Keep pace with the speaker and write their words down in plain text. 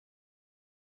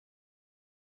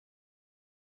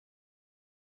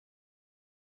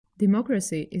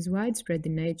Democracy is widespread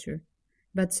in nature,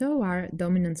 but so are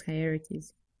dominance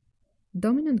hierarchies.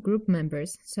 Dominant group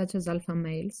members, such as alpha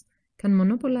males, can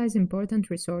monopolize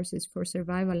important resources for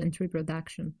survival and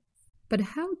reproduction. But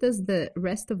how does the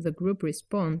rest of the group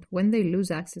respond when they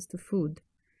lose access to food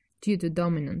due to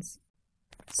dominance?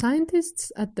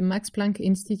 Scientists at the Max Planck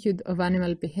Institute of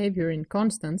Animal Behavior in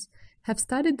Constance have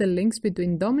studied the links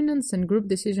between dominance and group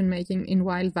decision-making in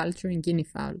wild vulturine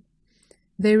guineafowl.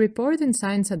 They report in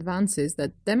Science Advances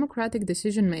that democratic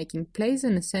decision-making plays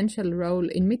an essential role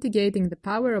in mitigating the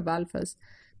power of alphas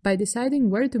by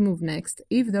deciding where to move next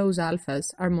if those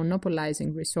alphas are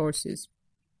monopolizing resources.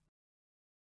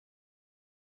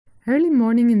 Early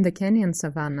morning in the Kenyan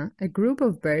savannah, a group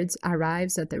of birds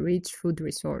arrives at a rich food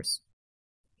resource.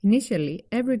 Initially,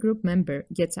 every group member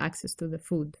gets access to the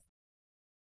food.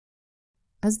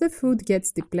 As the food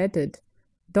gets depleted,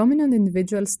 dominant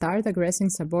individuals start aggressing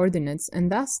subordinates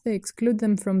and thus they exclude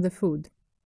them from the food.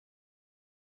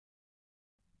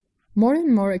 More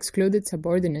and more excluded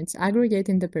subordinates aggregate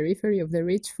in the periphery of the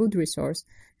rich food resource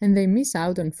and they miss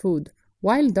out on food,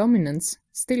 while dominants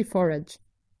still forage.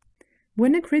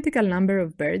 When a critical number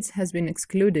of birds has been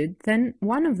excluded, then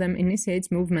one of them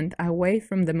initiates movement away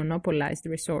from the monopolized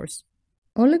resource.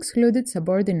 All excluded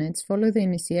subordinates follow the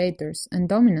initiators, and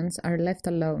dominants are left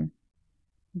alone.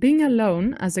 Being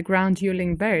alone as a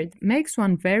ground-dwelling bird makes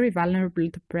one very vulnerable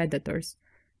to predators.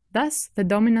 Thus, the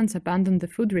dominants abandon the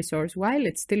food resource while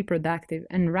it's still productive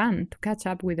and run to catch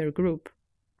up with their group.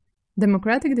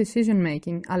 Democratic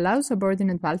decision-making allows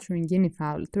subordinate vulturine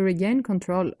guineafowl to regain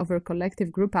control over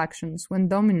collective group actions when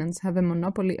dominants have a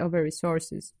monopoly over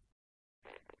resources.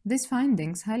 These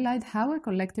findings highlight how a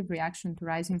collective reaction to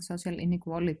rising social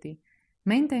inequality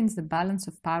maintains the balance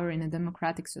of power in a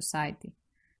democratic society,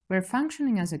 where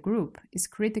functioning as a group is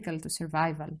critical to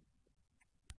survival.